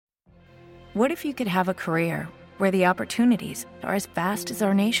What if you could have a career where the opportunities are as vast as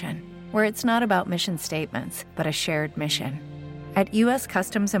our nation, where it's not about mission statements, but a shared mission? At U.S.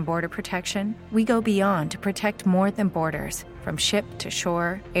 Customs and Border Protection, we go beyond to protect more than borders. From ship to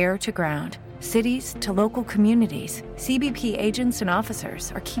shore, air to ground, cities to local communities, CBP agents and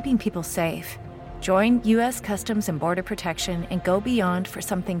officers are keeping people safe. Join U.S. Customs and Border Protection and go beyond for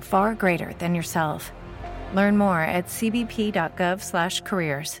something far greater than yourself. Learn more at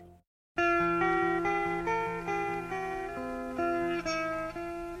cbp.gov/careers.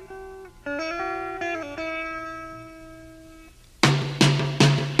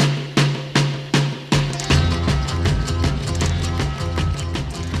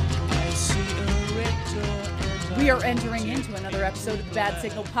 We are entering into another episode of the Bad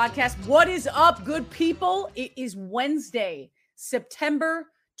Signal Podcast. What is up, good people? It is Wednesday, September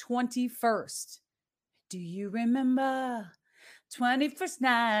 21st. Do you remember 21st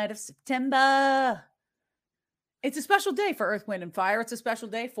night of September? It's a special day for Earth, Wind, and Fire. It's a special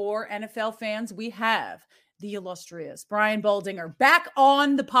day for NFL fans. We have the illustrious Brian Baldinger back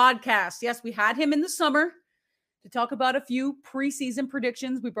on the podcast. Yes, we had him in the summer to talk about a few preseason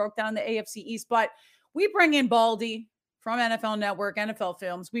predictions. We broke down the AFC East, but we bring in Baldy from NFL Network, NFL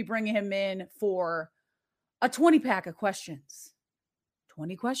Films. We bring him in for a 20-pack of questions.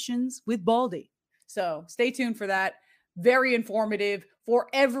 20 questions with Baldy. So stay tuned for that. Very informative for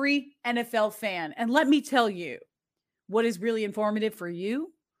every NFL fan. And let me tell you what is really informative for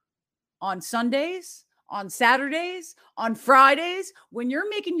you on Sundays, on Saturdays, on Fridays, when you're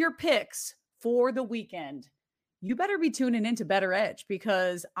making your picks for the weekend. You better be tuning into BettorEdge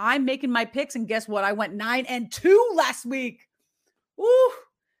because I'm making my picks. And guess what? I went 9-2 last week. Woo!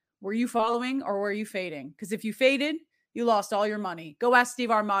 Were you following or were you fading? Because if you faded, you lost all your money. Go ask Steve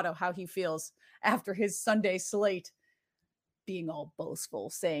Armato how he feels after his Sunday slate being all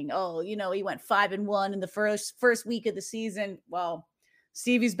boastful, saying, oh, you know, he went 5-1 in the first week of the season. Well,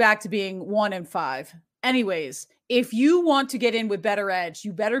 Stevie's back to being 1-5. Anyways, if you want to get in with BettorEdge,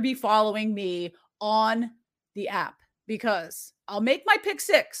 you better be following me on the app, because I'll make my pick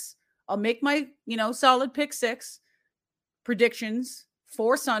six. I'll make my, solid pick six predictions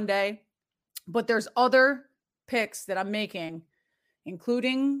for Sunday, but there's other picks that I'm making,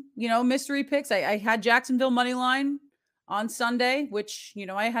 including, mystery picks. I had Jacksonville money line on Sunday, which,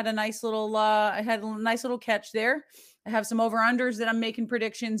 I had a nice little, catch there. I have some over-unders that I'm making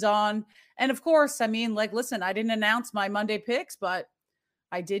predictions on. And of course, listen, I didn't announce my Monday picks, but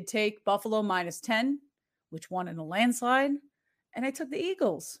I did take Buffalo -10. Which won in a landslide, and I took the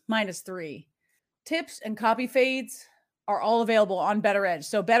Eagles -3. Tips and copy fades are all available on BettorEdge.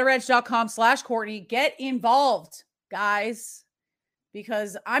 So bettoredge.com/COURTNEY. Get involved, guys,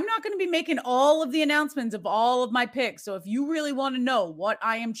 because I'm not going to be making all of the announcements of all of my picks. So if you really want to know what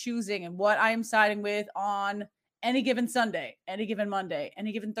I am choosing and what I am siding with on any given Sunday, any given Monday,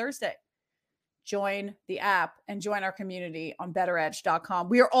 any given Thursday, join the app and join our community on bettoredge.com.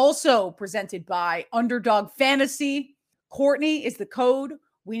 We are also presented by Underdog Fantasy. Courtney is the code.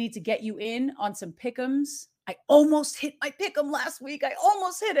 We need to get you in on some pick'ems. I almost hit my pick'em last week. I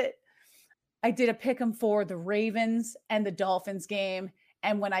almost hit it. I did a pick'em for the Ravens and the Dolphins game.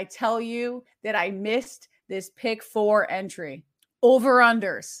 And when I tell you that I missed this pick 4 entry,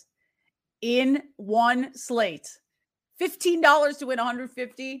 over-unders in one slate, $15 to win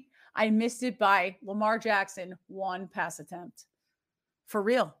 $150. I missed it by Lamar Jackson, 1 pass attempt. For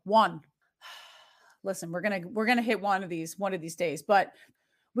real, 1. Listen, we're gonna hit one of these days. But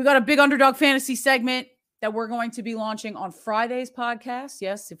we got a big Underdog Fantasy segment that we're going to be launching on Friday's podcast.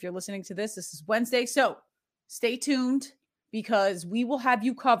 Yes, if you're listening to this is Wednesday. So stay tuned because we will have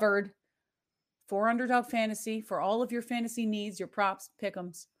you covered for Underdog Fantasy, for all of your fantasy needs, your props,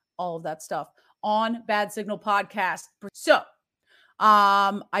 pick'ems, all of that stuff on Bad Signal Podcast. So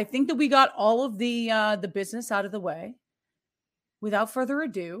I think that we got all of the business out of the way. Without further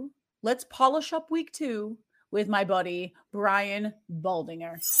ado, let's polish up week 2 with my buddy, Brian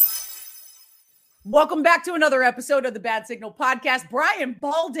Baldinger. Welcome back to another episode of the Bad Signal Podcast. Brian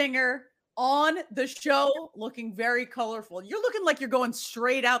Baldinger on the show, looking very colorful. You're looking like you're going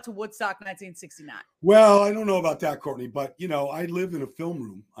straight out to Woodstock 1969. Well, I don't know about that, Courtney, but, I live in a film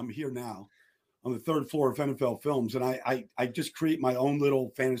room. I'm here now on the 3rd floor of NFL Films, and I just create my own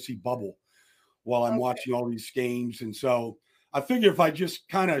little fantasy bubble while I'm watching all these games. And so I figure if I just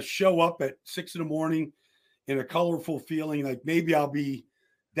kind of show up at 6 a.m. in a colorful feeling, like maybe I'll be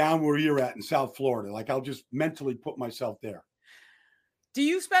down where you're at in South Florida. Like I'll just mentally put myself there. Do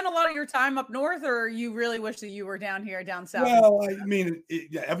you spend a lot of your time up north, or you really wish that you were down here, down south? Well,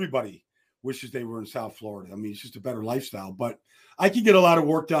 everybody wishes they were in South Florida. I mean, it's just a better lifestyle, but I can get a lot of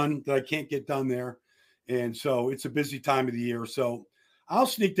work done that I can't get done there. And so it's a busy time of the year. So I'll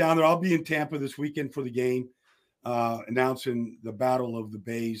sneak down there. I'll be in Tampa this weekend for the game, announcing the Battle of the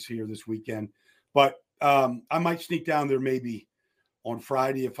Bays here this weekend. But I might sneak down there maybe on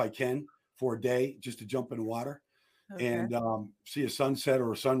Friday if I can for a day just to jump in the water and see a sunset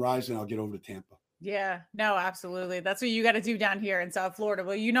or a sunrise, and I'll get over to Tampa. Yeah, no, absolutely. That's what you got to do down here in South Florida.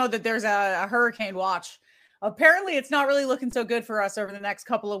 Well, you know that there's a hurricane watch. Apparently, it's not really looking so good for us over the next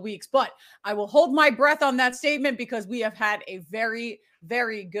couple of weeks, but I will hold my breath on that statement because we have had a very,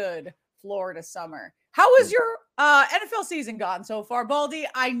 very good Florida summer. How has your NFL season gone so far, Baldy?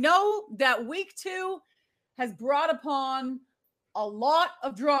 I know that week 2 has brought upon a lot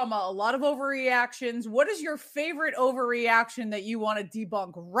of drama, a lot of overreactions. What is your favorite overreaction that you want to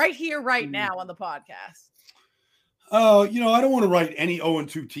debunk right here, right now on the podcast? I don't want to write any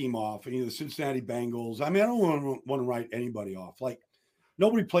 0-2 team off, any of the Cincinnati Bengals. I mean, I don't want to write anybody off. Like,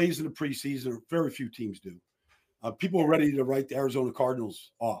 nobody plays in the preseason, or very few teams do. People are ready to write the Arizona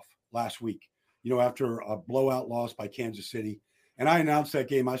Cardinals off last week, after a blowout loss by Kansas City. And I announced that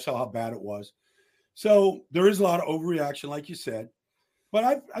game. I saw how bad it was. So there is a lot of overreaction, like you said.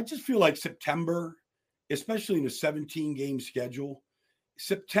 But I just feel like September, especially in a 17-game schedule,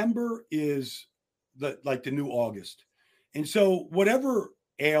 September is the new August. And so whatever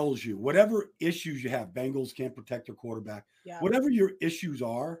ails you, whatever issues you have, Bengals can't protect their quarterback, whatever your issues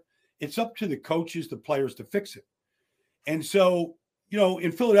are, it's up to the coaches, the players to fix it. And so,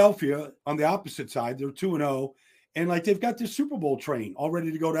 in Philadelphia, on the opposite side, they're 2-0, and like they've got this Super Bowl train all ready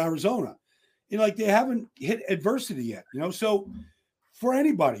to go to Arizona. Like they haven't hit adversity yet, So for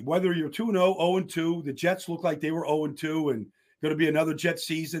anybody, whether you're 2-0, 0-2, the Jets look like they were 0-2 and going to be another Jet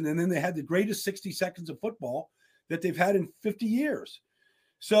season. And then they had the greatest 60 seconds of football that they've had in 50 years.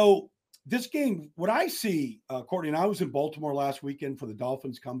 So this game, what I see, Courtney, and I was in Baltimore last weekend for the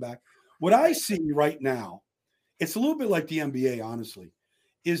Dolphins comeback. What I see right now, it's a little bit like the NBA, honestly,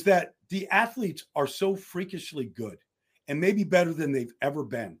 is that the athletes are so freakishly good and maybe better than they've ever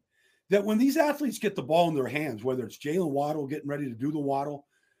been, that when these athletes get the ball in their hands, whether it's Jalen Waddle getting ready to do the Waddle,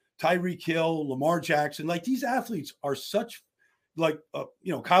 Tyreek Hill, Lamar Jackson, like these athletes are such,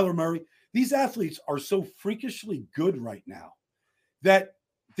 Kyler Murray, these athletes are so freakishly good right now that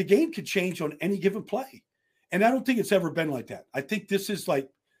the game could change on any given play. And I don't think it's ever been like that. I think this is like,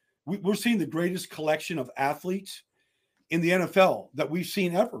 we're seeing the greatest collection of athletes in the NFL that we've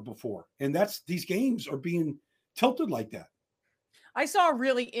seen ever before. And these games are being tilted like that. I saw a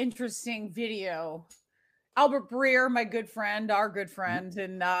really interesting video. Albert Breer, my good friend, our good friend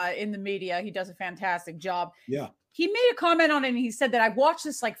in the media, he does a fantastic job. Yeah. He made a comment on it and he said that I've watched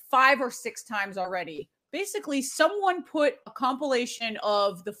this like 5 or 6 times already. Basically, someone put a compilation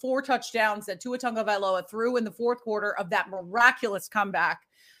of the 4 touchdowns that Tua Tagovailoa threw in the fourth quarter of that miraculous comeback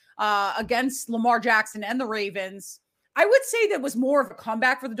against Lamar Jackson and the Ravens. I would say that was more of a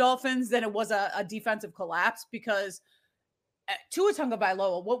comeback for the Dolphins than it was a defensive collapse, because Tua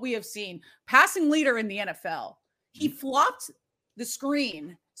Tagovailoa, what we have seen, passing leader in the NFL, he flopped the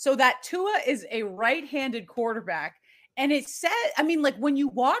screen so that Tua is a right-handed quarterback. And it said, I mean, like when you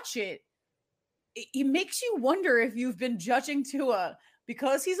watch it, it makes you wonder if you've been judging Tua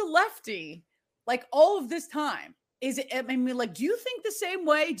because he's a lefty, like all of this time. Is it, I mean, like, do you think the same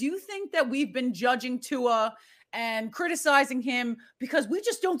way? Do you think that we've been judging Tua and criticizing him because we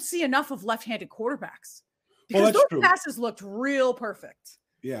just don't see enough of left-handed quarterbacks? Because those passes looked real perfect.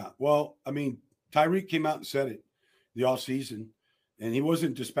 Yeah. Well, I mean, Tyreek came out and said it the offseason, and he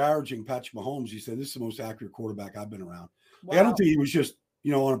wasn't disparaging Patrick Mahomes. He said, this is the most accurate quarterback I've been around. Wow. Like, I don't think he was just,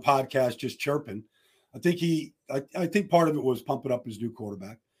 on a podcast just chirping. I think I think part of it was pumping up his new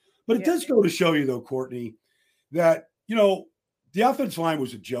quarterback. But it does go to show you, though, Courtney, that, the offensive line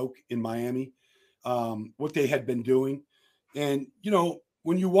was a joke in Miami, what they had been doing. And,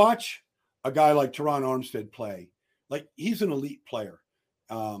 when you watch a guy like Teron Armstead play, like he's an elite player,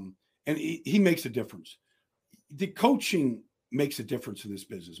 and he makes a difference. The coaching makes a difference in this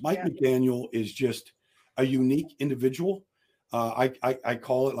business. Mike McDaniel is just a unique individual. I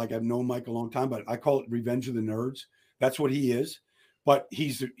call it, like I've known Mike a long time, but I call it Revenge of the Nerds. That's what he is. But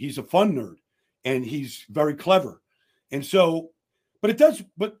he's a fun nerd, and he's very clever. And so, but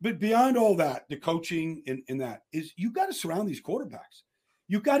beyond all that, the coaching and that is, you got to surround these quarterbacks.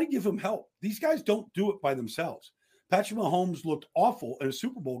 You got to give them help. These guys don't do it by themselves. Patrick Mahomes looked awful in a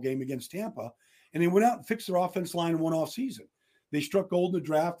Super Bowl game against Tampa, and they went out and fixed their offense line in one off season. They struck gold in the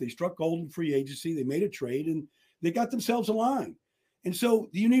draft. They struck gold in free agency. They made a trade, and they got themselves a line. And so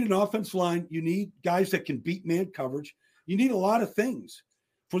you need an offensive line. You need guys that can beat man coverage. You need a lot of things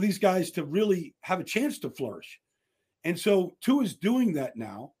for these guys to really have a chance to flourish. And so Tua is doing that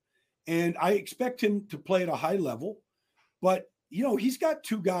now. And I expect him to play at a high level. But, he's got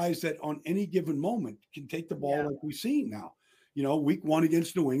two guys that on any given moment can take the ball like we've seen now. Week 1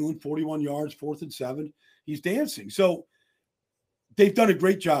 against New England, 41 yards, 4th and 7. He's dancing. So they've done a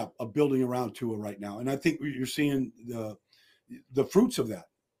great job of building around Tua right now. And I think you're seeing the fruits of that.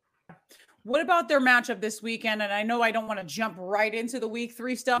 What about their matchup this weekend? And I know I don't want to jump right into the week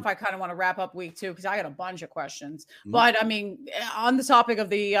 3 stuff. I kind of want to wrap up week 2 because I got a bunch of questions. Mm-hmm. But I mean, on the topic of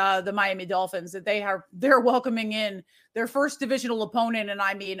the Miami Dolphins, that they're welcoming in their first divisional opponent, and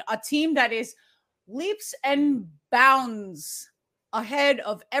I mean a team that is leaps and bounds ahead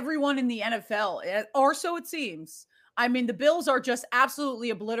of everyone in the NFL, or so it seems. I mean, the Bills are just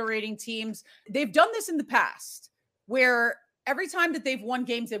absolutely obliterating teams. They've done this in the past, where every time that they've won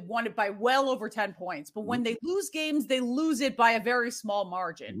games, they've won it by well over 10 points. But when they lose games, they lose it by a very small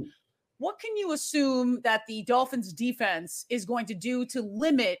margin. Mm-hmm. What can you assume that the Dolphins defense is going to do to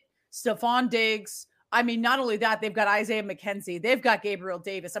limit Stephon Diggs? I mean, not only that, they've got Isaiah McKenzie. They've got Gabriel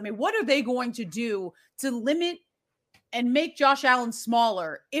Davis. I mean, what are they going to do to limit and make Josh Allen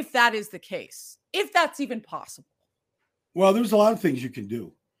smaller if that is the case, if that's even possible? Well, there's a lot of things you can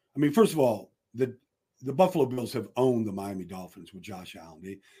do. I mean, first of all, the Buffalo Bills have owned the Miami Dolphins with Josh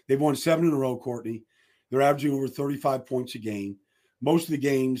Allen. They've won 7 in a row, Courtney. They're averaging over 35 points a game. Most of the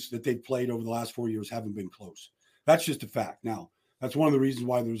games that they've played over the last 4 years haven't been close. That's just a fact. Now, that's one of the reasons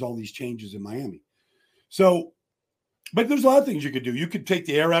why there's all these changes in Miami. So, but there's a lot of things you could do. You could take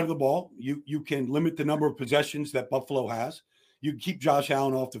the air out of the ball. You can limit the number of possessions that Buffalo has. You can keep Josh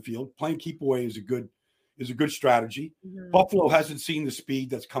Allen off the field. Playing keep away is a good strategy. Mm-hmm. Buffalo hasn't seen the speed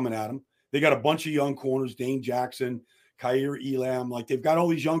that's coming at them. They got a bunch of young corners, Dane Jackson, Kaiir Elam. Like, they've got all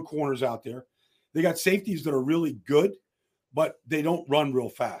these young corners out there. They got safeties that are really good, but they don't run real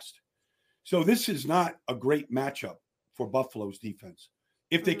fast. So this is not a great matchup for Buffalo's defense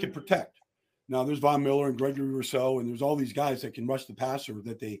if they can protect. Now, there's Von Miller and Gregory Rousseau, and there's all these guys that can rush the passer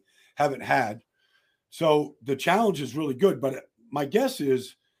that they haven't had. So the challenge is really good, but my guess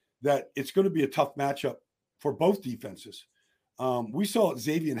is that it's going to be a tough matchup for both defenses. We saw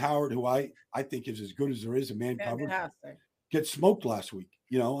Xavier Howard, who I think is as good as there is in man coverage, get smoked last week.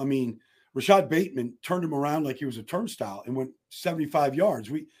 I mean, Rashad Bateman turned him around like he was a turnstile and went 75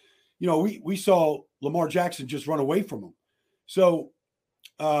 yards. We saw Lamar Jackson just run away from him. So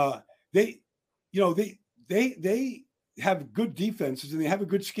they have good defenses and they have a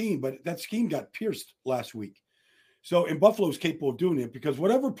good scheme, but that scheme got pierced last week. So, and Buffalo's capable of doing it because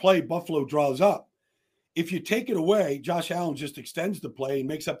whatever play Buffalo draws up, if you take it away, Josh Allen just extends the play and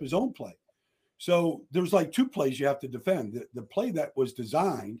makes up his own play. So there's like 2 plays you have to defend. The play that was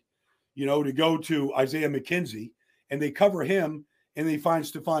designed, to go to Isaiah McKenzie, and they cover him, and they find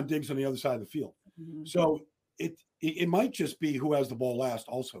Stephon Diggs on the other side of the field. Mm-hmm. So it might just be who has the ball last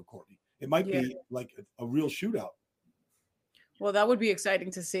also, Courtney. It might be like a real shootout. Well, that would be exciting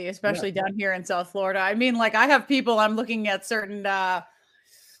to see, especially down here in South Florida. I mean, like, I have people, I'm looking at certain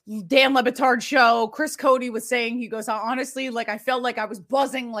Dan Le Batard show. Chris Cody was saying, he goes, honestly, like, I felt like I was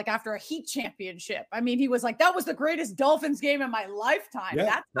buzzing like after a Heat championship. I mean, he was like, that was the greatest Dolphins game in my lifetime. Yeah,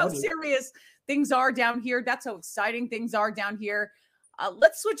 that's how serious things are down here. That's how exciting things are down here.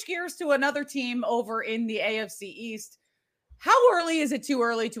 Let's switch gears to another team over in the AFC East. How early is it too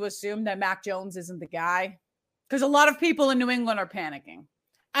early to assume that Mac Jones isn't the guy? Because a lot of people in New England are panicking.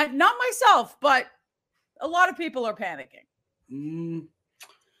 Not myself, but a lot of people are panicking.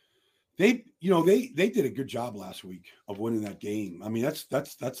 They did a good job last week of winning that game. I mean,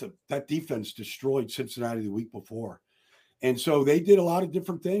 that defense destroyed Cincinnati the week before. And so they did a lot of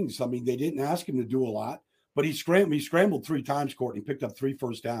different things. I mean, they didn't ask him to do a lot, but he scrambled 3 times, Courtney, picked up 3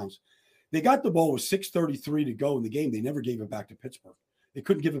 first downs. They got the ball with 6:33 to go in the game. They never gave it back to Pittsburgh. They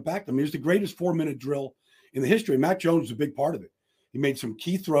couldn't give it back to them. It was the greatest 4-minute drill in the history. Mac Jones was a big part of it. He made some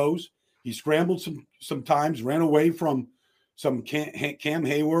key throws. He scrambled some times, ran away from some Cam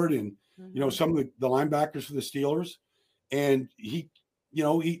Hayward and some of the linebackers for the Steelers. And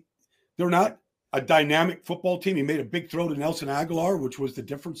they're not a dynamic football team. He made a big throw to Nelson Aguilar, which was the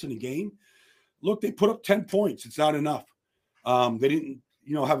difference in the game. Look, they put up 10 points. It's not enough. They didn't,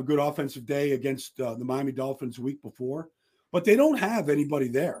 have a good offensive day against the Miami Dolphins the week before, but they don't have anybody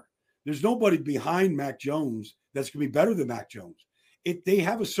there. There's nobody behind Mac Jones that's going to be better than Mac Jones. They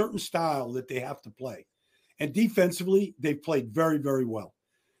have a certain style that they have to play. And defensively, they've played very, very well.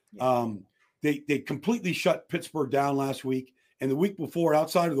 Yeah. They completely shut Pittsburgh down last week. And the week before,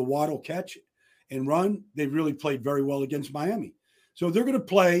 outside of the Waddle catch and run, they really played very well against Miami. So they're going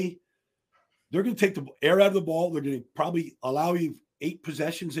to take the air out of the ball. They're going to probably allow you 8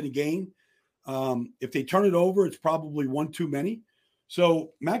 possessions in a game. If they turn it over, it's probably one too many.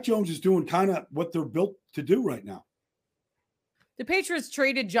 So Mac Jones is doing kind of what they're built to do right now. The Patriots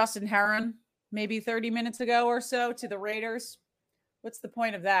traded Justin Herron maybe 30 minutes ago or so to the Raiders. What's the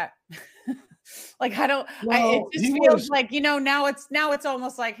point of that? Like, it just feels like, now it's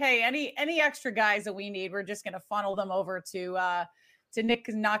almost like, hey, any extra guys that we need, we're just going to funnel them over to Nick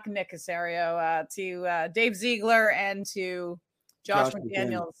Caserio, to Dave Ziegler, and to Josh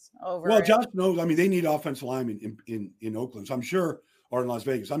McDaniels over. Well, Josh knows. I mean, they need offensive linemen in Oakland. So I'm sure, or in Las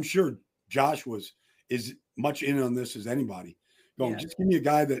Vegas. I'm sure Josh is much in on this as anybody. Just give me a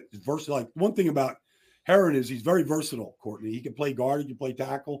guy that is versatile. Like, one thing about Herron is he's very versatile, Courtney. He can play guard, he can play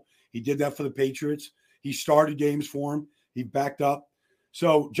tackle. He did that for the Patriots. He started games for him. He backed up.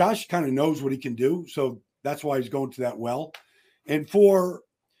 So Josh kind of knows what he can do. So that's why he's going to that well. And for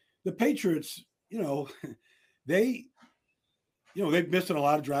the Patriots, they've missed on a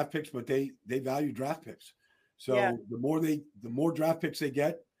lot of draft picks, but they value draft picks. So the more draft picks they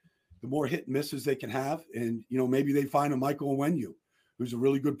get, the more hit and misses they can have. And, maybe they find a Michael Onwenu, who's a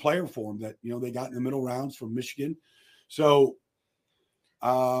really good player for them that, they got in the middle rounds from Michigan. So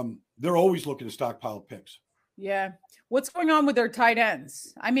they're always looking to stockpile picks. Yeah. What's going on with their tight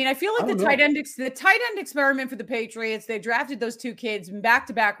ends? I mean, I feel like the tight end experiment for the Patriots, they drafted those 2 kids in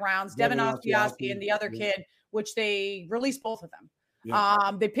back-to-back rounds, Devin Asiasi and the other kid, which they released both of them.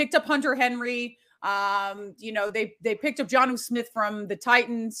 Yeah. They picked up Hunter Henry. They picked up Jonnu Smith from the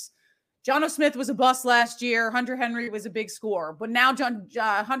Titans. Jonnu Smith was a bust last year. Hunter Henry was a big scorer, but now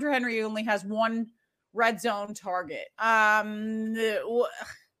Hunter Henry only has 1 red zone target.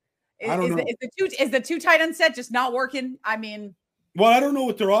 Is the 2 tight end set just not working? I mean, well, I don't know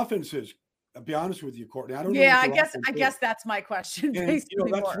what their offense is. I'll be honest with you, Courtney. I don't know. Yeah, I guess that's my question. And, that's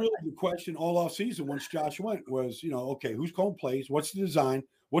really the question all off season once Josh went was, okay, who's calling plays? What's the design?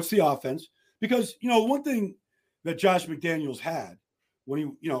 What's the offense? Because, one thing that Josh McDaniels had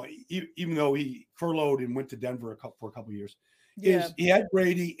when he, even though he furloughed and went to Denver for a couple of years, is he had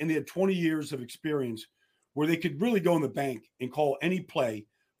Brady and they had 20 years of experience where they could really go in the bank and call any play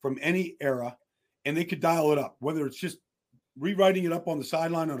from any era, and they could dial it up, whether it's just rewriting it up on the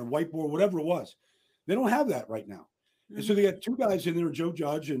sideline on a whiteboard, whatever it was. They don't have that right now. Mm-hmm. And so they got 2 guys in there, Joe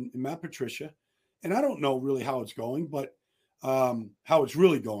Judge and Matt Patricia. And I don't know really how it's going, but how it's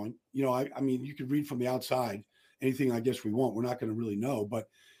really going. I mean, you could read from the outside anything I guess we want. We're not going to really know. But,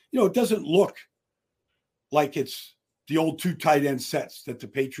 it doesn't look like it's the old 2 tight end sets that the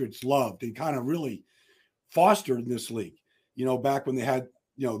Patriots loved. They kind of really fostered in this league, back when they had,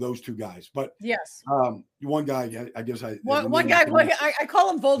 those 2 guys. But yes, one guy, I guess one guy. I call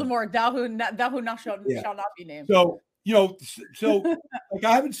him Voldemort. Thou who shall not be named. So like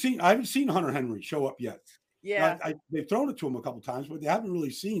I haven't seen Hunter Henry show up yet. Yeah, they've thrown it to him a couple times, but they haven't really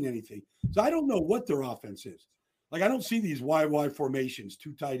seen anything. So I don't know what their offense is. Like, I don't see these wide formations,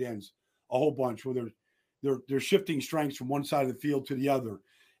 2 tight ends, a whole bunch where they're shifting strengths from one side of the field to the other,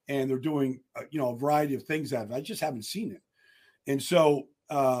 and they're doing a variety of things out of it. I just haven't seen it, and so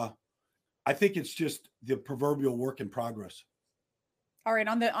I think it's just the proverbial work in progress. All right,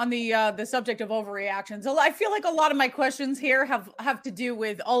 on the subject of overreactions, I feel like a lot of my questions here have to do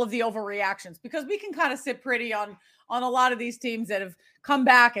with all of the overreactions, because we can kind of sit pretty on a lot of these teams that have come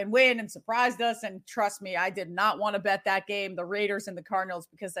back and win and surprised us. And trust me, I did not want to bet that game, the Raiders and the Cardinals,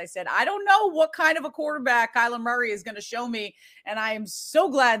 because I said, I don't know what kind of a quarterback Kyler Murray is going to show me. And I am so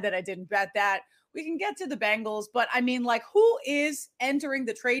glad that I didn't bet that. We can get to the Bengals, but I mean, like, who is entering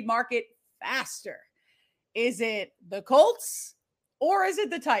the trade market faster? Is it the Colts? Or is it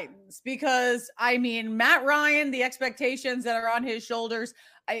the Titans? Because, I mean, Matt Ryan, the expectations that are on his shoulders,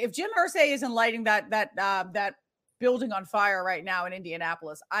 if Jim Irsay isn't lighting that building on fire right now in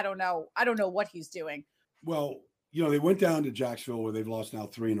Indianapolis, I don't know what he's doing. Well, they went down to Jacksonville where they've lost now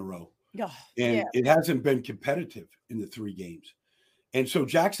 3 in a row. Oh, and it hasn't been competitive in the 3 games. And so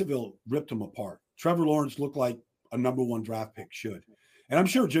Jacksonville ripped them apart. Trevor Lawrence looked like a number 1 draft pick should. And I'm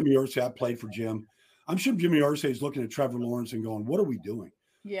sure Jimmy Irsay, I played for Jim. I'm sure Jimmy Irsay is looking at Trevor Lawrence and going, what are we doing?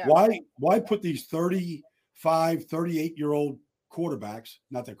 Yeah. Why put these 35, 38-year-old quarterbacks,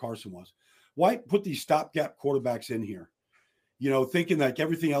 not that Carson was, why put these stopgap quarterbacks in here? Thinking like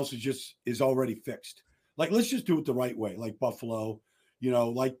everything else is already fixed. Like, let's just do it the right way, like Buffalo,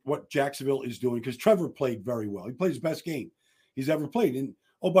 like what Jacksonville is doing, because Trevor played very well. He played his best game he's ever played. And,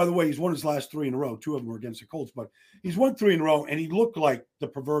 oh, by the way, he's won his last 3 in a row. 2 of them were against the Colts, but he's won 3 in a row, and he looked like the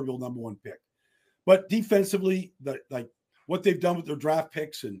proverbial number 1 pick. But defensively, like what they've done with their draft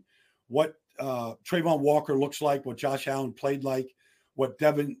picks and what Trayvon Walker looks like, what Josh Allen played like, what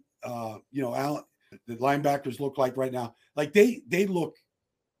Devin, Allen, the linebackers look like right now. Like they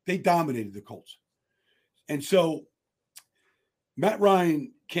dominated the Colts. And so Matt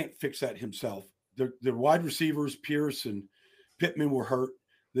Ryan can't fix that himself. Their wide receivers, Pierce and Pittman, were hurt.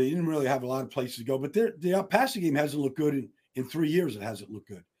 They didn't really have a lot of places to go, but their passing game hasn't looked good in 3 years. It hasn't looked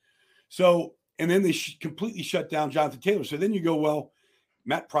good. So, and then they completely shut down Jonathan Taylor. So then you go, well,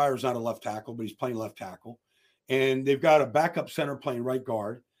 Matt Pryor's not a left tackle, but he's playing left tackle. And they've got a backup center playing right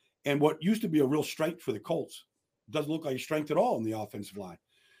guard. And what used to be a real strength for the Colts doesn't look like a strength at all in the offensive line.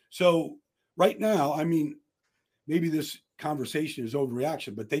 So right now, I mean, maybe this conversation is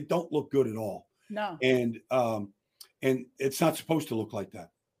overreaction, but they don't look good at all. No. And it's not supposed to look like that.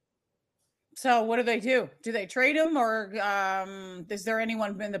 So what do they do? Do they trade him, or is there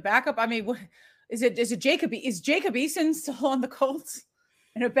anyone in the backup? I mean, what is it? Is it Jacob? Is Jacob Eason still on the Colts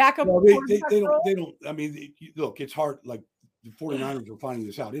in a backup? Well, they don't. I mean, look, it's hard. Like the 49ers are finding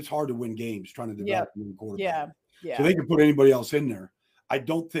this out. It's hard to win games trying to develop a new quarterback. Yeah. So they can put anybody else in there. I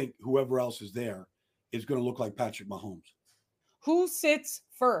don't think whoever else is there is going to look like Patrick Mahomes. Who sits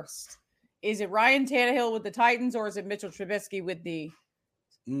first? Is it Ryan Tannehill with the Titans, or is it Mitchell Trubisky with the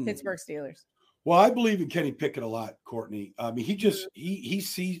Pittsburgh Steelers? Well, I believe in Kenny Pickett a lot, Courtney. I mean, he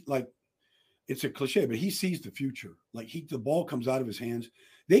sees, like, it's a cliche, but he sees the future. Like the ball comes out of his hands.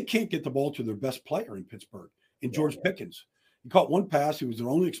 They can't get the ball to their best player in Pittsburgh, in George Pickens. He caught one pass. It was their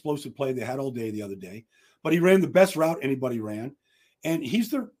only explosive play they had all day the other day, but he ran the best route anybody ran. And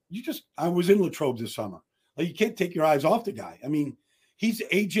I was in Latrobe this summer. Like, you can't take your eyes off the guy. I mean, he's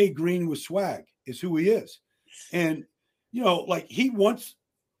AJ Green with swag is who he is. And, like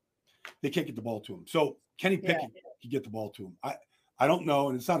they can't get the ball to him. So Kenny Pickett can get the ball to him. I don't know.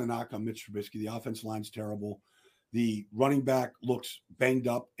 And it's not a knock on Mitch Trubisky. The offensive line's terrible. The running back looks banged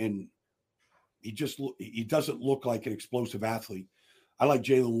up, and he doesn't look like an explosive athlete. I like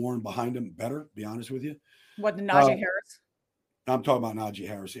Jaylen Warren behind him better, to be honest with you. What, the Najee Harris? I'm talking about Najee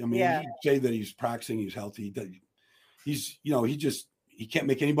Harris. I mean, you say that he's practicing, he's healthy. He can't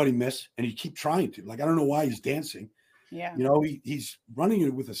make anybody miss, and he keep trying to. Like, I don't know why he's dancing. Yeah. He's running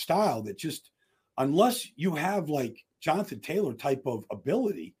it with a style that just, unless you have like Jonathan Taylor type of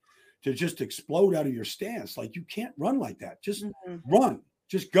ability to just explode out of your stance, like, you can't run like that. Just run,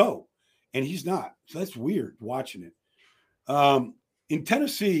 just go. And he's not. So that's weird watching it. In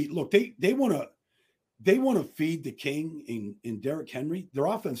Tennessee, look, they want to feed the king in Derrick Henry. Their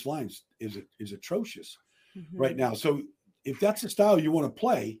offense line is atrocious right now. So if that's the style you want to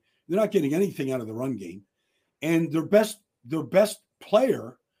play, they're not getting anything out of the run game. And their best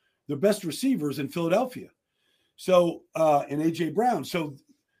player, their best receivers in Philadelphia. So and AJ Brown. So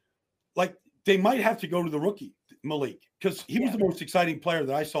like, they might have to go to the rookie Malik, because he was the most exciting player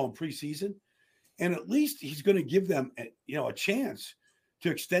that I saw in preseason. And at least he's going to give them a chance to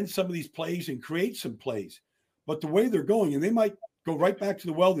extend some of these plays and create some plays. But the way they're going, and they might go right back to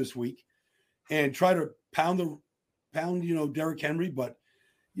the well this week and try to pound Derrick Henry, but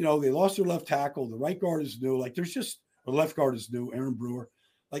they lost their left tackle. The right guard is new. Like, the left guard is new, Aaron Brewer.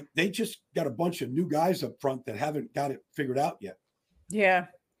 Like, they just got a bunch of new guys up front that haven't got it figured out yet. Yeah.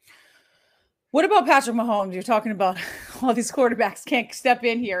 What about Patrick Mahomes? You're talking about all these quarterbacks can't step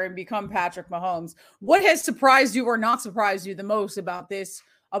in here and become Patrick Mahomes. What has surprised you or not surprised you the most about this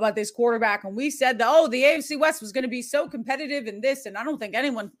quarterback? And we said that, the AFC West was going to be so competitive in this, and I don't think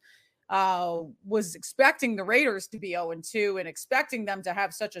anyone was expecting the Raiders to be 0-2 and expecting them to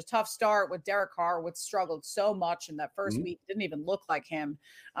have such a tough start with Derek Carr, which struggled so much in that first week. Didn't even look like him.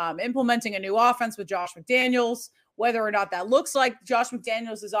 Implementing a new offense with Josh McDaniels, whether or not that looks like Josh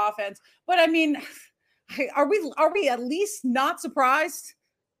McDaniels' offense. But I mean, are we at least not surprised?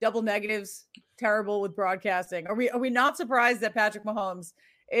 Double negatives, terrible with broadcasting. Are we not surprised that Patrick Mahomes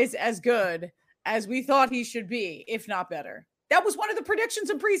is as good as we thought he should be, if not better? That was one of the predictions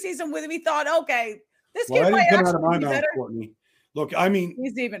in preseason where we thought, okay, this kid might actually be better. Courtney. Look, I mean,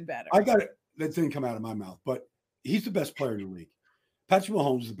 he's even better. I got it. That didn't come out of my mouth, but he's the best player in the league. Patrick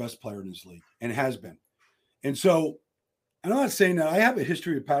Mahomes is the best player in this league and has been. And so, and I'm not saying that I have a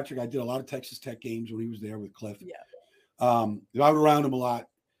history with Patrick. I did a lot of Texas Tech games when he was there with Cliff. Yeah. I was around him a lot.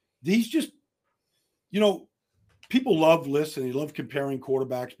 He's just, people love lists and they love comparing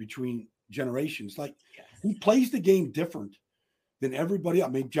quarterbacks between generations. Like, he plays the game different than everybody else.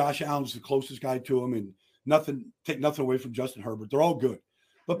 I mean, Josh Allen's the closest guy to him, and take nothing away from Justin Herbert. They're all good.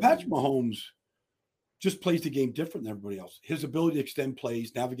 But Patrick Mahomes just plays the game different than everybody else. His ability to extend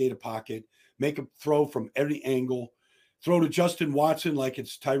plays, navigate a pocket, make a throw from every angle, throw to Justin Watson like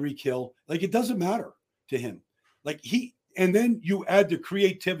it's Tyreek Hill. Like, it doesn't matter to him. And then you add the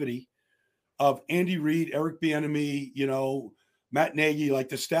creativity of Andy Reid, Eric Bieniemy, Matt Nagy, like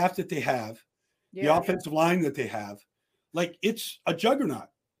the staff that they have. the offensive line that they have, like it's a juggernaut.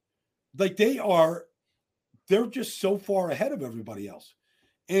 Like they're just so far ahead of everybody else.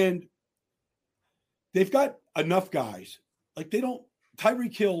 And they've got enough guys. Like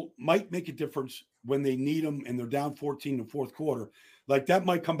Tyreek Hill might make a difference when they need him and they're down 14 in the fourth quarter. Like that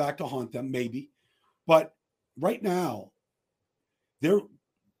might come back to haunt them, maybe. But right now,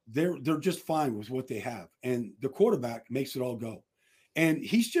 they're just fine with what they have. And the quarterback makes it all go. And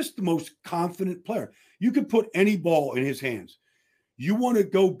he's just the most confident player. You could put any ball in his hands. You want to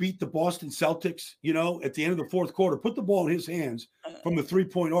go beat the Boston Celtics, at the end of the fourth quarter, put the ball in his hands from the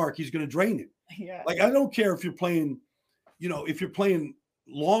 3-point arc. He's going to drain it. Yeah. Like, I don't care if you're playing, if you're playing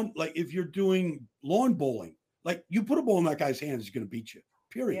lawn, like if you're doing lawn bowling, like you put a ball in that guy's hands, he's going to beat you,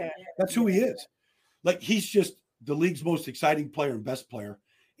 period. Yeah. That's who he is. Like, he's just the league's most exciting player and best player.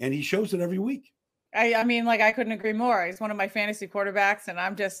 And he shows it every week. I mean, like, I couldn't agree more. He's one of my fantasy quarterbacks, and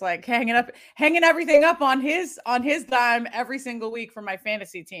I'm just like hanging everything up on his dime every single week for my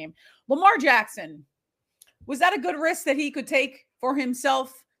fantasy team. Lamar Jackson, was that a good risk that he could take for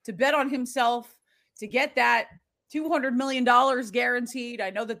himself, to bet on himself, to get that $200 million guaranteed?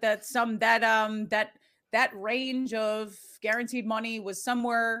 I know that range of guaranteed money was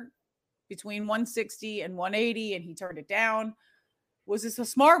somewhere between 160 and 180, and he turned it down. Was this a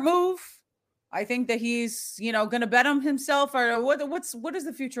smart move? I think that he's, going to bet on himself, or what does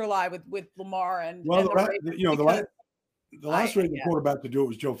the future lie with Lamar and the last rated quarterback to do it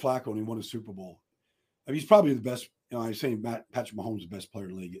was Joe Flacco, and he won a Super Bowl. I mean, he's probably the best. I'm saying Patrick Mahomes is the best player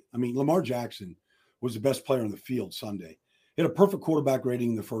in the league. I mean, Lamar Jackson was the best player on the field Sunday. He had a perfect quarterback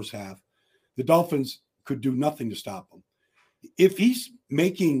rating in the first half. The Dolphins could do nothing to stop him. If he's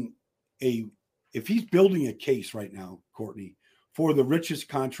building a case right now, Courtney, for the richest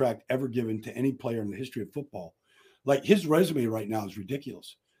contract ever given to any player in the history of football. Like, his resume right now is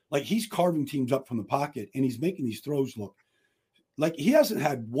ridiculous. Like, he's carving teams up from the pocket, and he's making these throws look like he hasn't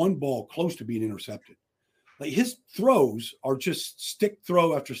had one ball close to being intercepted. Like, his throws are just stick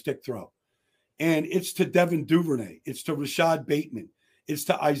throw after stick throw. And it's to Devin Duvernay. It's to Rashad Bateman. It's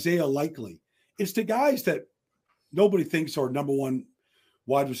to Isaiah Likely. It's to guys that nobody thinks are number one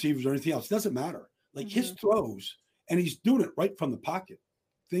wide receivers or anything else. It doesn't matter. Like, his throws, and he's doing it right from the pocket,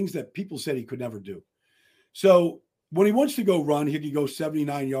 things that people said he could never do. So when he wants to go run, he could go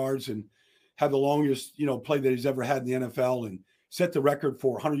 79 yards and have the longest, play that he's ever had in the NFL and set the record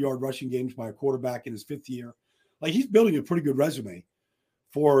for 100-yard rushing games by a quarterback in his fifth year. Like, he's building a pretty good resume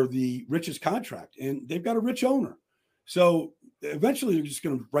for the richest contract, and they've got a rich owner. So eventually they're just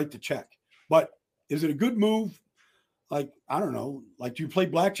going to write the check. But is it a good move? Like, I don't know. Like, do you play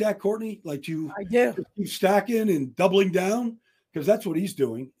blackjack, Courtney? Like, I do. Keep stacking and doubling down? Because that's what he's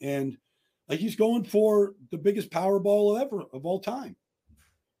doing. And like, he's going for the biggest Powerball ever of all time.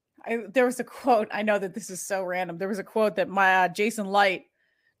 There was a quote. I know that this is so random. There was a quote that my Jason Light,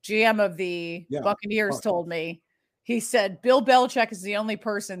 GM of the Buccaneers, told me. He said, Bill Belichick is the only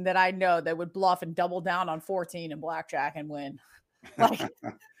person that I know that would bluff and double down on 14 in blackjack and win. Like,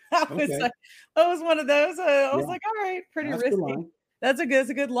 that was one of those. I was like, all right, pretty risky. That's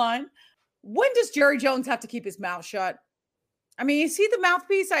a good line. When does Jerry Jones have to keep his mouth shut? I mean, is he the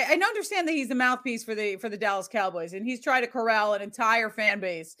mouthpiece? I understand that he's the mouthpiece for the Dallas Cowboys, and he's trying to corral an entire fan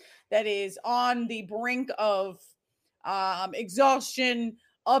base that is on the brink of exhaustion,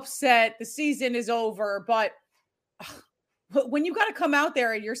 upset. The season is over, but when you got to come out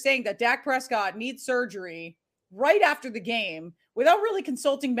there and you're saying that Dak Prescott needs surgery right after the game, without really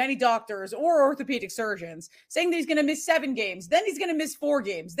consulting many doctors or orthopedic surgeons, saying that he's going to miss 7 games, then he's going to miss 4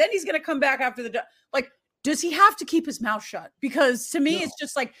 games, then he's going to come back after does he have to keep his mouth shut? Because to me, it's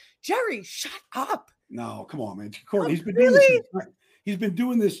just like, Jerry, shut up. No, come on, man. Courtney, he's been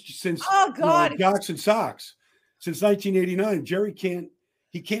doing this since Jocks and Socks since 1989. Jerry can't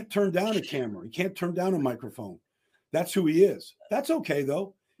turn down a camera. He can't turn down a microphone. That's who he is. That's okay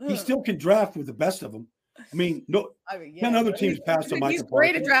though. He still can draft with the best of them. I mean, 10 other teams passed on Micah Parsons. He's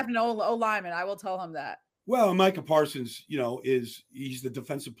great at drafting O-lineman. I will tell him that. Well, Micah Parsons, he's the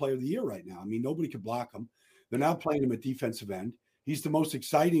defensive player of the year right now. I mean, nobody could block him. They're now playing him at defensive end. He's the most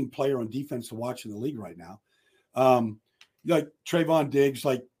exciting player on defense to watch in the league right now. Like Trayvon Diggs,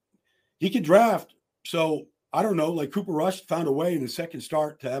 like, he can draft. So I don't know, like, Cooper Rush found a way in the second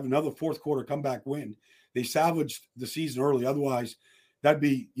start to have another fourth quarter comeback win. They salvaged the season early. Otherwise, that'd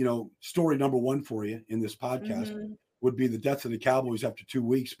be, story number 1 for you in this podcast would be the death of the Cowboys after 2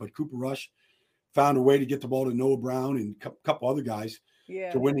 weeks. But Cooper Rush found a way to get the ball to Noah Brown and a couple other guys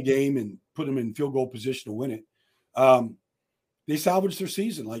to win the game and put them in field goal position to win it. They salvaged their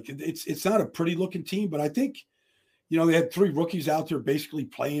season. Like, it's not a pretty looking team, but I think, they had 3 rookies out there basically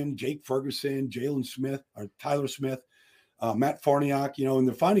playing: Jake Ferguson, Jalen Smith, or Tyler Smith, Matt Farniok, and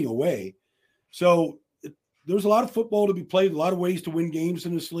they're finding a way. So there's a lot of football to be played, a lot of ways to win games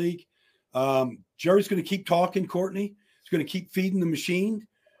in this league. Jerry's going to keep talking, Courtney. He's going to keep feeding the machine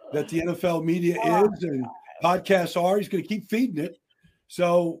that the NFL media is and podcasts are. He's going to keep feeding it.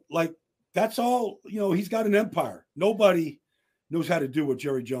 So, that's all. He's got an empire. Nobody knows how to do what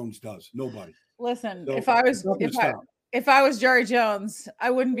Jerry Jones does. Nobody. Listen, So, if I was Jerry Jones, I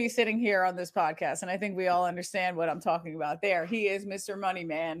wouldn't be sitting here on this podcast. And I think we all understand what I'm talking about there. He is Mr.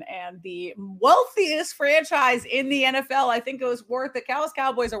 Moneyman and the wealthiest franchise in the NFL. I think it was the Dallas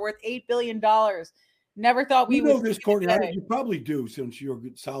Cowboys are worth $8 billion. Never thought we would. This, Courtney. You probably do, since you're a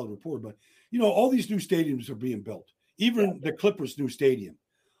good, solid reporter. But, all these new stadiums are being built. Even the Clippers' new stadium.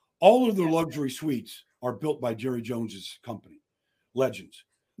 All of their luxury suites are built by Jerry Jones's company, Legends.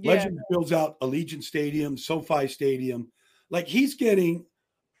 Yeah. Legends builds out Allegiant Stadium, SoFi Stadium. He's getting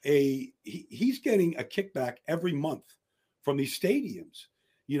a kickback every month from these stadiums.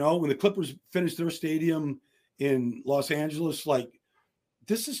 When the Clippers finish their stadium in Los Angeles,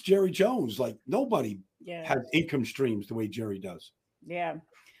 this is Jerry Jones. Nobody has income streams the way Jerry does. Yeah.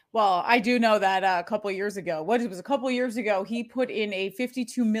 Well, I do know that a couple of years ago, he put in a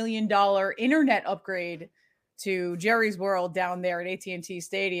 $52 million internet upgrade to Jerry's World down there at AT&T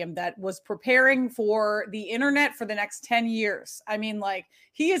Stadium that was preparing for the internet for the next 10 years. I mean,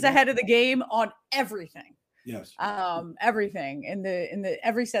 he is ahead of the game on everything. Yes. Everything in the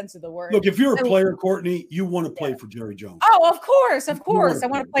every sense of the word. Look, if you're a player, Courtney, you want to play for Jerry Jones. Oh, of course. I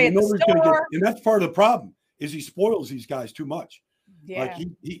want to play at the store. And that's part of the problem is he spoils these guys too much. Yeah.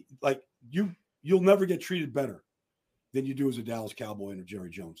 You'll never get treated better than you do as a Dallas Cowboy under Jerry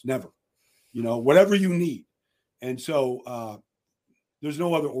Jones. Never. Whatever you need. And so there's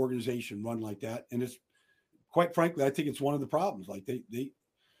no other organization run like that. And it's, quite frankly, I think it's one of the problems.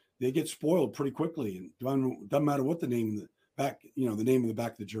 They get spoiled pretty quickly, and doesn't matter what the name of the back, the name of the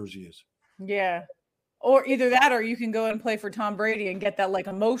back of the jersey is. Yeah. Or either that, or you can go and play for Tom Brady and get that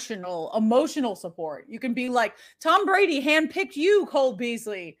emotional support. You can be like, Tom Brady handpicked you, Cole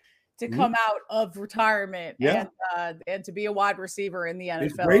Beasley, to come out of retirement and to be a wide receiver in the NFL.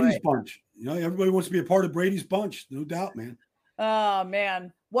 It's Brady's bunch. Everybody wants to be a part of Brady's bunch. No doubt, man. Oh,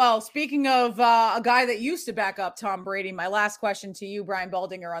 man. Well, speaking of a guy that used to back up Tom Brady, my last question to you, Brian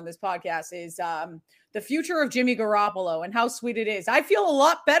Baldinger, on this podcast is the future of Jimmy Garapolo and how sweet it is. I feel a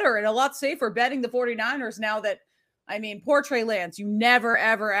lot better and a lot safer betting the 49ers now that, poor Trey Lance, you never,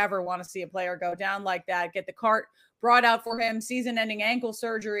 ever, ever want to see a player go down like that, get the cart brought out for him, season-ending ankle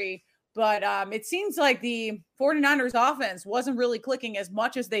surgery. But it seems like the 49ers offense wasn't really clicking as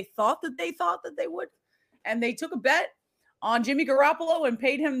much as they thought that they would. And they took a bet on Jimmy Garapolo and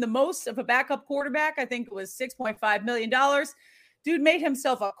paid him the most of a backup quarterback. I think it was $6.5 million. Dude made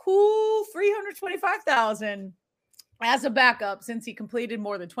himself a cool $325,000 as a backup since he completed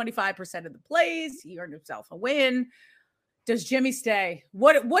more than 25% of the plays. He earned himself a win. Does Jimmy stay?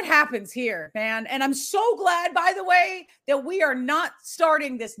 What happens here, man? And I'm so glad, by the way, that we are not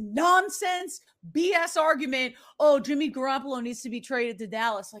starting this nonsense BS argument. Oh, Jimmy Garapolo needs to be traded to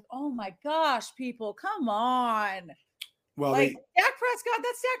Dallas. Oh my gosh, people, come on. Well, Dak Prescott,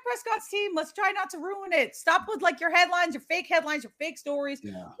 that's Dak Prescott's team. Let's try not to ruin it. Stop with your headlines, your fake stories.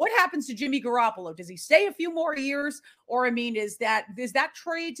 Yeah. What happens to Jimmy Garapolo? Does he stay a few more years? Or, is that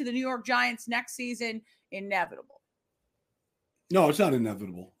trade to the New York Giants next season inevitable? No, it's not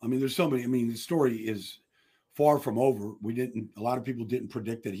inevitable. There's so many. The story is far from over. A lot of people didn't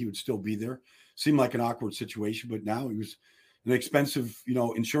predict that he would still be there. Seemed like an awkward situation, but now he was an expensive,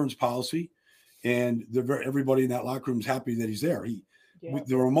 insurance policy. And everybody in that locker room is happy that he's there.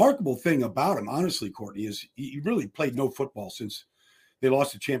 The remarkable thing about him, honestly, Courtney, is he really played no football since they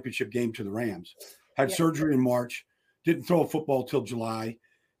lost the championship game to the Rams. Had surgery in March, didn't throw a football till July,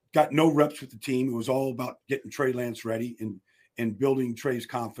 got no reps with the team. It was all about getting Trey Lance ready and building Trey's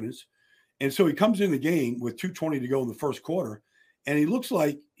confidence. And so he comes in the game with 2:20 to go in the first quarter, and he looks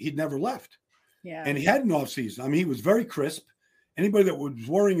like he'd never left. Yeah. And he had an offseason. He was very crisp. Anybody that was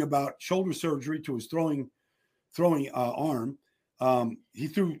worrying about shoulder surgery to his throwing arm, he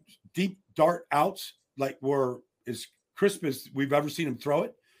threw deep dart outs were as crisp as we've ever seen him throw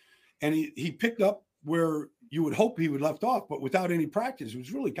it. And he picked up where you would hope he would left off, but without any practice. It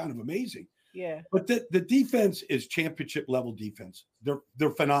was really kind of amazing. Yeah. But the defense is championship level defense.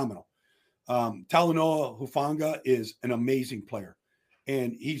 They're phenomenal. Talanoa Hufanga is an amazing player,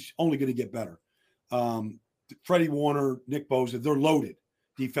 and he's only going to get better. Freddie Warner, Nick Bosa, they're loaded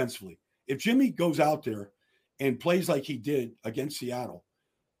defensively. If Jimmy goes out there and plays like he did against Seattle,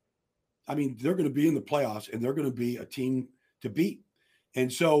 I mean, they're going to be in the playoffs and they're going to be a team to beat.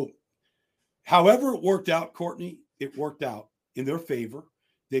 And so, however it worked out, Courtney, it worked out in their favor.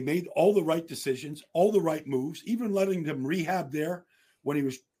 They made all the right decisions, all the right moves, even letting them rehab there when he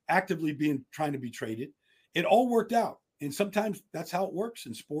was actively trying to be traded. It all worked out. And sometimes that's how it works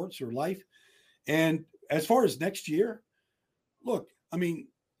in sports or life. And as far as next year, look, I mean,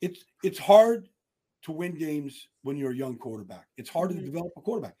 it's hard to win games when you're a young quarterback. It's hard to develop a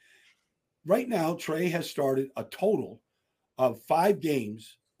quarterback. Right now, Trey has started a total of 5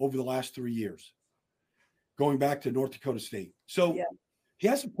 games over the last 3 years, going back to North Dakota State. So he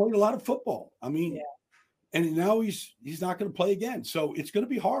hasn't played a lot of football. I mean, and now he's not going to play again. So it's going to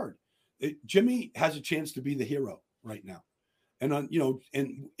be hard. Jimmy has a chance to be the hero right now. And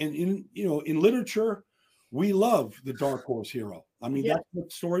in literature, we love the dark horse hero. I mean, that's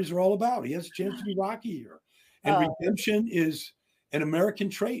what stories are all about. He has a chance to be Rocky here. And redemption is an American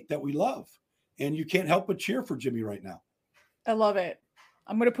trait that we love. And you can't help but cheer for Jimmy right now. I love it.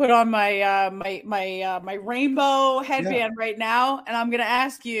 I'm going to put on my my rainbow headband right now, and I'm going to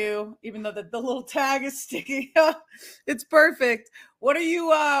ask you, even though the little tag is sticking up, it's perfect. What are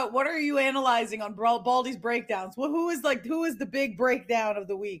you analyzing on Baldy's breakdowns? Well, who is the big breakdown of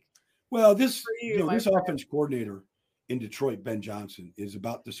the week? Well, this offense coordinator in Detroit, Ben Johnson, is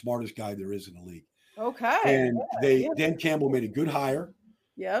about the smartest guy there is in the league. Okay. And Dan Campbell made a good hire.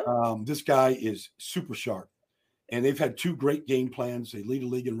 Yeah. This guy is super sharp. And they've had 2 great game plans. They lead the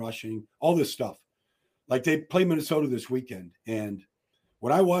league in rushing, all this stuff. Like they play Minnesota this weekend. And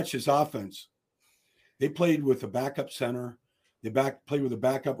when I watch this offense, they played with a backup center. They played with a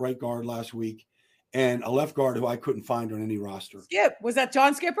backup right guard last week and a left guard who I couldn't find on any roster. Skip. Was that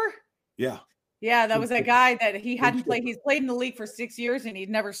John Skipper? Yeah. Yeah, that was a guy that he hadn't played. He's played in the league for 6 years and he'd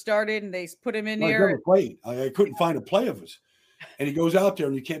never started, and they put him in here. He never played. I couldn't find a play of his. And he goes out there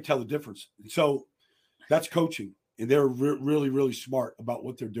and you can't tell the difference. So that's coaching. And they're really, really smart about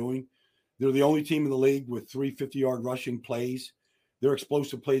what they're doing. They're the only team in the league with 3 50-yard rushing plays. Their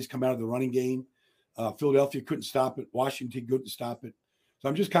explosive plays come out of the running game. Philadelphia couldn't stop it. Washington couldn't stop it. So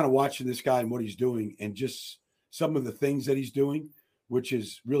I'm just kind of watching this guy and what he's doing and just some of the things that he's doing, which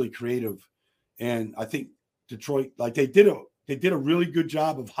is really creative. And I think Detroit, like they did a really good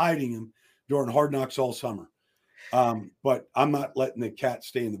job of hiding him during Hard Knocks all summer. But I'm not letting the cat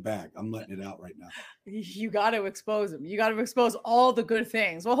stay in the bag. I'm letting it out right now. You got to expose him. You got to expose all the good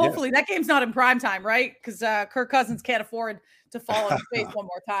things. Well, hopefully that game's not in prime time, right? Because Kirk Cousins can't afford to fall in space one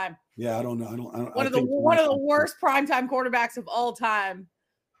more time. Yeah, I don't know. One of the worst primetime quarterbacks of all time.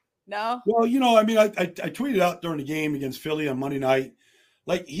 No. Well, I mean, I tweeted out during the game against Philly on Monday night,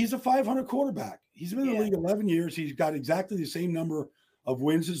 like he's a 500 quarterback. He's been in the league 11 years. He's got exactly the same number of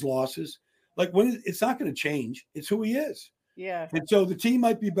wins as losses. Like when it's not going to change. It's who he is. Yeah. And so the team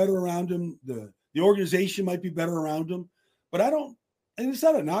might be better around him. The organization might be better around him. But and it's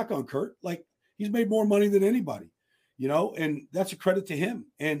not a knock on Kurt. Like he's made more money than anybody, and that's a credit to him.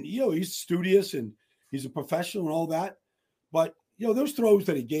 And, he's studious and he's a professional and all that. But, those throws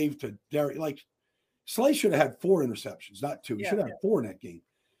that he gave to Derek, like Slay should have had 4 interceptions, not 2. He should have had 4 in that game.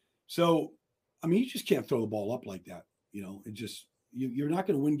 So, I mean, you just can't throw the ball up like that. It just, you're not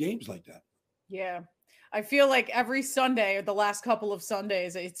going to win games like that. Yeah. I feel like every Sunday or the last couple of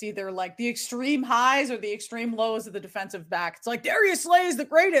Sundays, it's either like the extreme highs or the extreme lows of the defensive back. It's like Darius Slay is the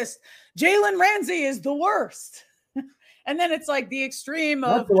greatest. Jalen Ramsey is the worst. And then it's like the extreme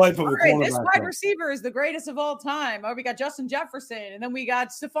of, this wide receiver is the greatest of all time. Or we got Justin Jefferson and then we got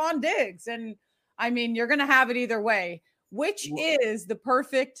Stephon Diggs. And I mean, you're going to have it either way, which is the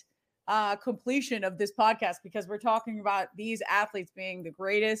perfect completion of this podcast, because we're talking about these athletes being the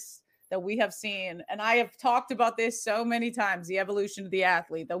greatest that we have seen. And I have talked about this so many times, the evolution of the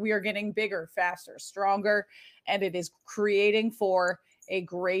athlete, that we are getting bigger, faster, stronger, and it is creating for a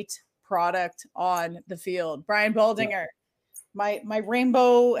great product on the field. Brian Baldinger, my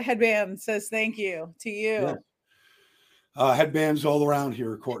rainbow headband says thank you to you. Yeah. Headbands all around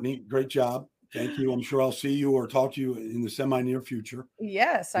here, Courtney. Great job. Thank you. I'm sure I'll see you or talk to you in the semi-near future.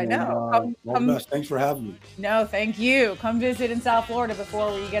 Yes, I know. All the best. Thanks for having me. No, thank you. Come visit in South Florida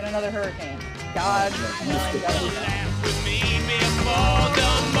before we get another hurricane. God.